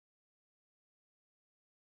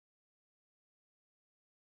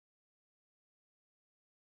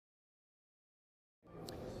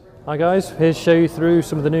Hi guys, here to show you through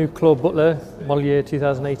some of the new Claud Butler model year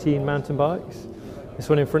 2018 mountain bikes. This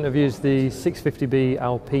one in front of you is the 650B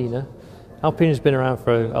Alpina. Alpina's been around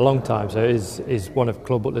for a long time, so it is one of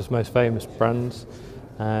Claud Butler's most famous brands.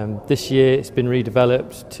 This year it's been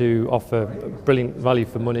redeveloped to offer brilliant value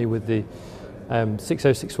for money with the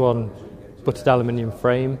 6061 buttered aluminium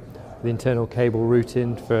frame, the internal cable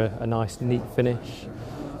routing for a nice neat finish.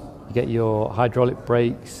 You get your hydraulic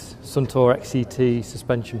brakes, Suntour XCT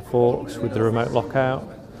suspension forks with the remote lockout,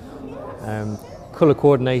 colour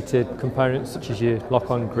coordinated components such as your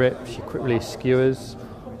lock-on grips, your quick release skewers,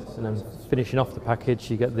 and then finishing off the package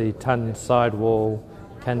you get the tan sidewall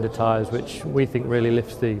Kenda tyres, which we think really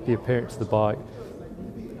lifts the appearance of the bike,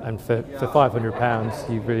 and for £500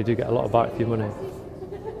 you really do get a lot of bike for your money.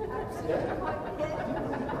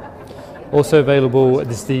 Also available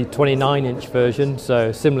is the 29-inch version,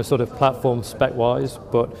 so similar sort of platform spec-wise,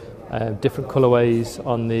 but different colourways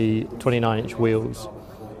on the 29-inch wheels.